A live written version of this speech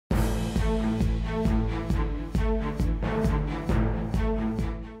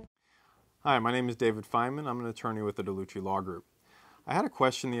Hi, my name is David Feynman. I'm an attorney with the DeLucci Law Group. I had a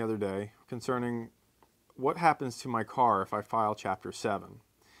question the other day concerning what happens to my car if I file Chapter 7.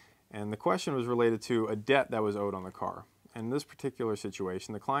 And the question was related to a debt that was owed on the car. And in this particular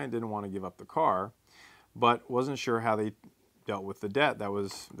situation, the client didn't want to give up the car, but wasn't sure how they dealt with the debt that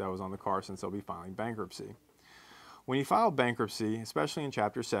was on the car since they'll be filing bankruptcy. When you file bankruptcy, especially in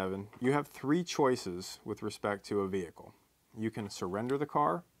Chapter 7, you have three choices with respect to a vehicle. You can surrender the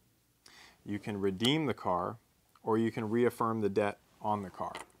car, you can redeem the car, or you can reaffirm the debt on the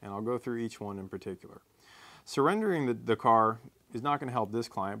car. And I'll go through each one in particular. Surrendering the car is not going to help this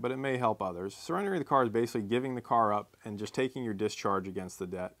client, but it may help others. Surrendering the car is basically giving the car up and just taking your discharge against the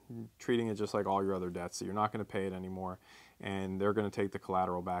debt, treating it just like all your other debts, so you're not going to pay it anymore, and they're going to take the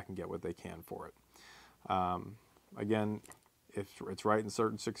collateral back and get what they can for it. Again, if it's right in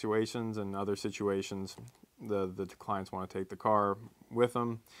certain situations and other situations, the clients want to take the car with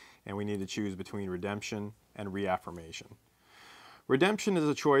them, and we need to choose between redemption and reaffirmation. Redemption is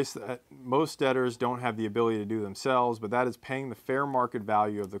a choice that most debtors don't have the ability to do themselves, but that is paying the fair market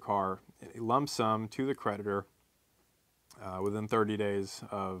value of the car in a lump sum to the creditor within 30 days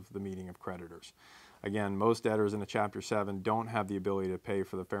of the meeting of creditors. Again, most debtors in a Chapter 7 don't have the ability to pay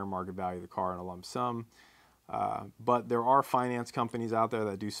for the fair market value of the car in a lump sum, but there are finance companies out there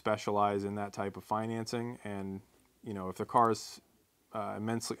that do specialize in that type of financing, and if the car is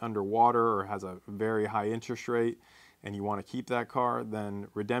immensely underwater or has a very high interest rate and you want to keep that car, then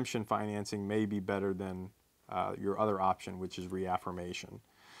redemption financing may be better than your other option, which is reaffirmation.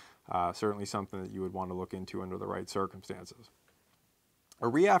 Certainly something that you would want to look into under the right circumstances. A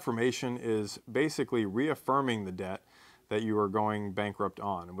reaffirmation is basically reaffirming the debt that you are going bankrupt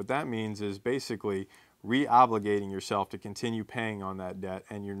on. And what that means is basically re-obligating yourself to continue paying on that debt,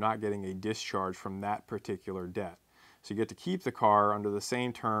 and you're not getting a discharge from that particular debt. So you get to keep the car under the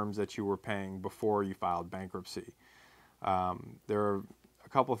same terms that you were paying before you filed bankruptcy. There are a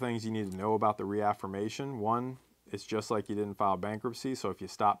couple of things you need to know about the reaffirmation. One, it's just like you didn't file bankruptcy, so if you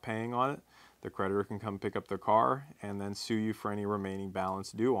stop paying on it, the creditor can come pick up the car and then sue you for any remaining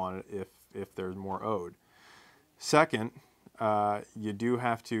balance due on it if there's more owed. Second, you do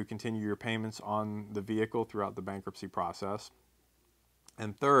have to continue your payments on the vehicle throughout the bankruptcy process.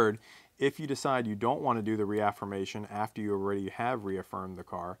 And third, if you decide you don't want to do the reaffirmation after you already have reaffirmed the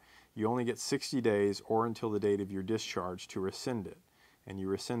car, you only get 60 days or until the date of your discharge to rescind it. And you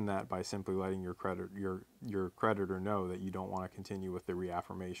rescind that by simply letting your creditor know that you don't want to continue with the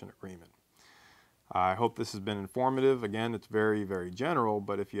reaffirmation agreement. I hope this has been informative. Again, it's very, very general,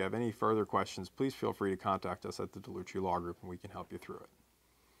 but if you have any further questions, please feel free to contact us at the DeLucci Law Group and we can help you through it.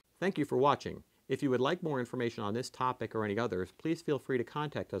 Thank you for watching. If you would like more information on this topic or any others, please feel free to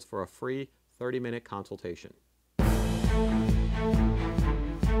contact us for a free 30-minute consultation.